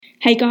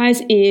Hey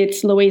guys,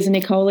 it's Louisa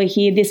Nicola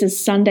here. This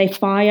is Sunday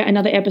Fire,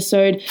 another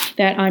episode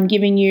that I'm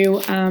giving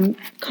you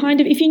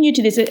if you're new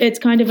to this, it's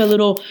kind of a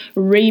little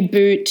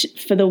reboot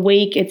for the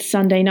week. It's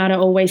Sunday night. I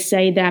always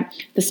say that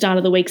the start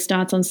of the week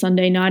starts on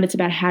Sunday night. It's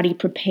about how do you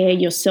prepare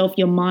yourself,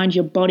 your mind,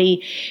 your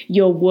body,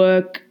 your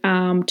work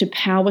to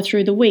power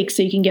through the week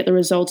so you can get the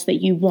results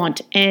that you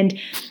want. And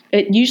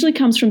it usually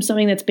comes from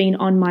something that's been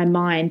on my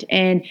mind.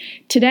 And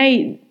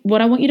today,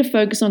 what I want you to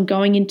focus on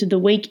going into the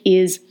week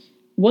is,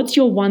 what's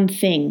your one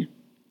thing?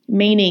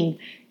 Meaning,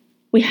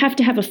 we have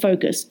to have a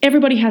focus.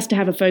 Everybody has to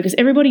have a focus.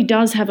 Everybody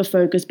does have a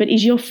focus, but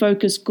is your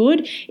focus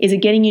good? Is it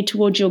getting you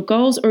towards your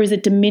goals, or is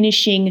it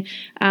diminishing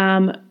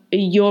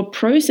your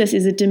process?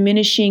 Is it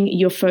diminishing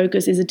your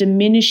focus? Is it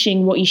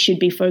diminishing what you should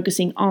be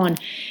focusing on?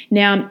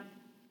 Now,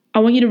 I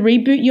want you to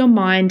reboot your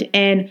mind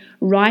and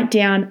write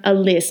down a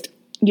list,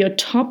 your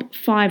top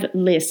 5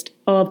 list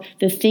of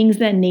the things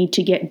that need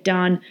to get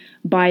done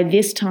by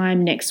this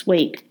time next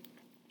week.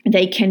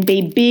 They can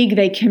be big,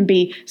 they can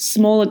be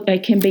small, they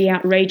can be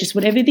outrageous.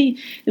 Whatever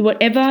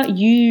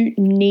you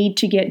need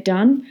to get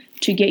done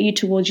to get you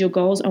towards your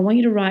goals, I want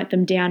you to write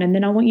them down, and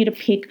then I want you to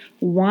pick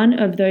one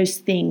of those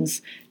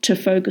things to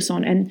focus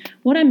on. And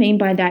what I mean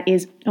by that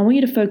is, I want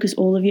you to focus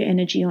all of your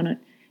energy on it,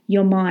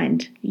 your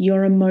mind,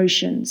 your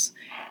emotions,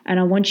 and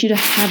I want you to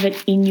have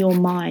it in your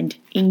mind,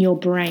 in your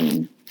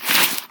brain.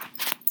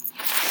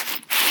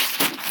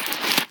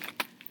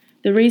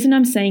 The reason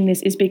I'm saying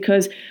this is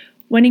because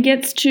when it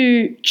gets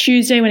to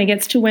Tuesday, when it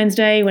gets to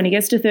Wednesday, when it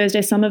gets to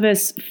Thursday, some of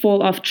us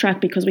fall off track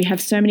because we have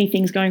so many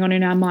things going on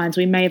in our minds.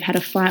 We may have had a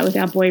fight with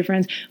our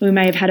boyfriends. We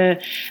may have had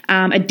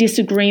a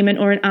disagreement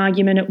or an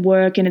argument at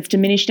work, and it's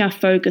diminished our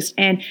focus,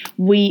 and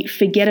we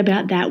forget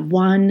about that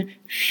one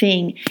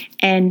thing.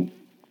 And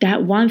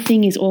that one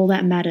thing is all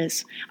that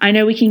matters. I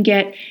know we can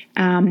get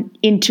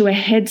into a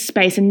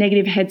headspace, a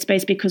negative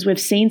headspace, because we've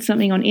seen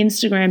something on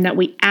Instagram that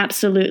we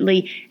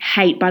absolutely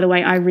hate. By the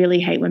way, I really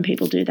hate when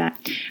people do that.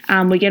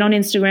 We get on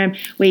Instagram,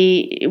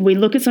 we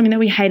look at something that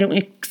we hate,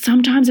 and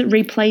sometimes it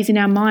replays in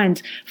our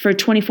minds for a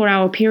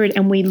 24-hour period,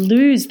 and we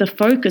lose the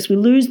focus, we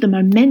lose the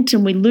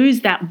momentum, we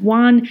lose that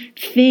one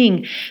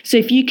thing. So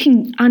if you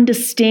can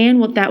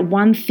understand what that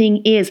one thing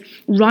is,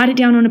 write it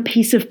down on a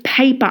piece of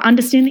paper.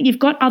 Understand that you've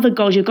got other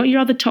goals, you've got your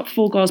other top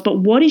 4 goals, but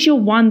what is your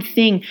one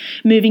thing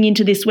moving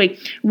into this week?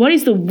 What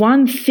is the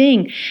one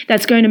thing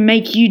that's going to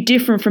make you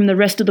different from the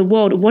rest of the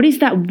world? What is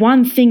that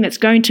one thing that's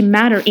going to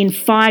matter in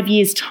 5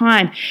 years'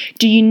 time?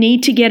 Do you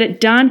need to get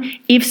it done?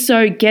 If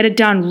so, get it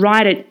done.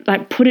 Write it,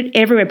 put it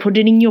everywhere. Put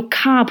it in your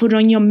car, put it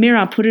on your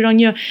mirror, put it on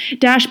your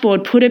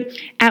dashboard, put it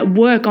at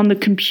work on the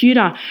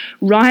computer.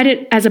 Write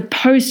it as a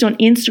post on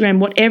Instagram,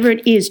 whatever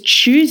it is.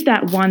 Choose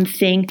that one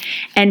thing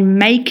and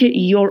make it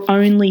your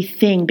only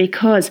thing,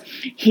 because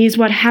here's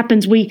what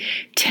happens. We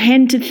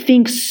tend to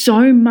think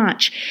so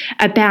much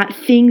about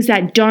things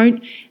that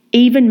don't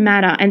even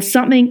matter, and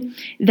something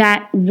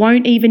that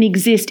won't even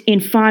exist in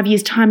 5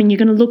 years' time, and you're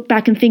going to look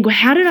back and think, well,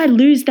 how did I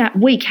lose that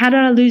week? How did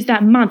I lose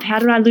that month? How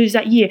did I lose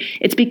that year?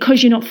 It's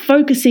because you're not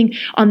focusing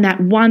on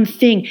that one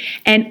thing.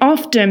 And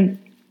often,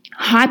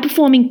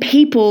 high-performing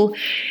people,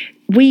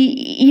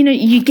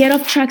 you get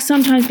off track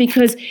sometimes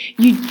because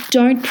you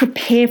don't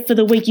prepare for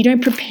the week. You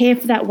don't prepare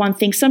for that one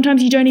thing.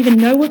 Sometimes you don't even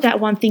know what that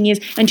one thing is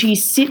until you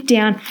sit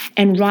down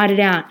and write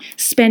it out.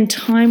 Spend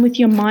time with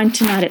your mind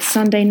tonight. It's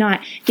Sunday night.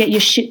 Get your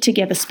shit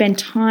together. Spend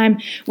time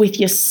with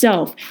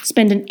yourself.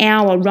 Spend an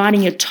hour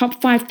writing your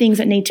top 5 things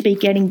that need to be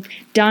getting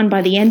done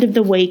by the end of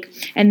the week,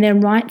 and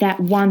then write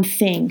that one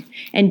thing.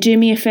 And do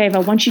me a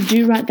favor, once you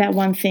do write that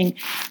one thing,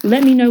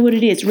 let me know what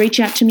it is. Reach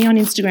out to me on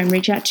Instagram.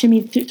 Reach out to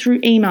me through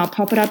email.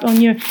 Pop it up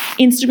on your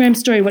Instagram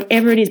story,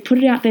 whatever it is. Put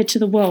it out there to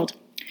the world,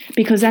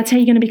 because that's how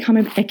you're going to become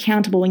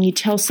accountable when you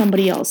tell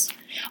somebody else.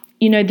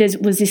 There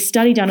was this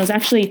study done. It was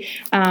actually,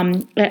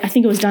 I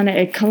think it was done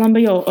at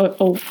Columbia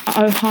or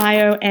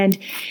Ohio, and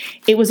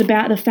it was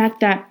about the fact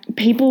that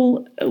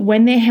people,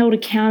 when they're held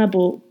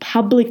accountable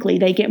publicly,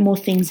 they get more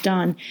things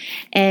done.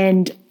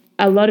 And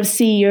a lot of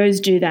CEOs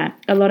do that.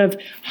 A lot of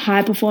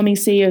high-performing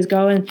CEOs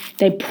go and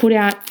they put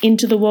out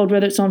into the world,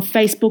 whether it's on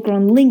Facebook or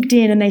on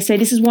LinkedIn, and they say,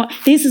 this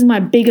is my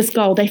biggest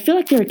goal. They feel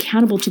like they're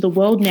accountable to the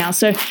world now.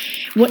 So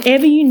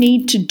whatever you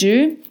need to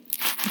do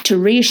to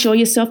reassure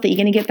yourself that you're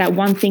going to get that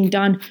one thing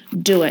done,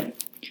 do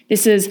it.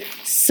 This is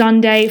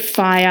Sunday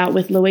Fire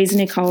with Louisa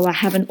Nicola.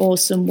 Have an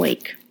awesome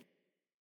week.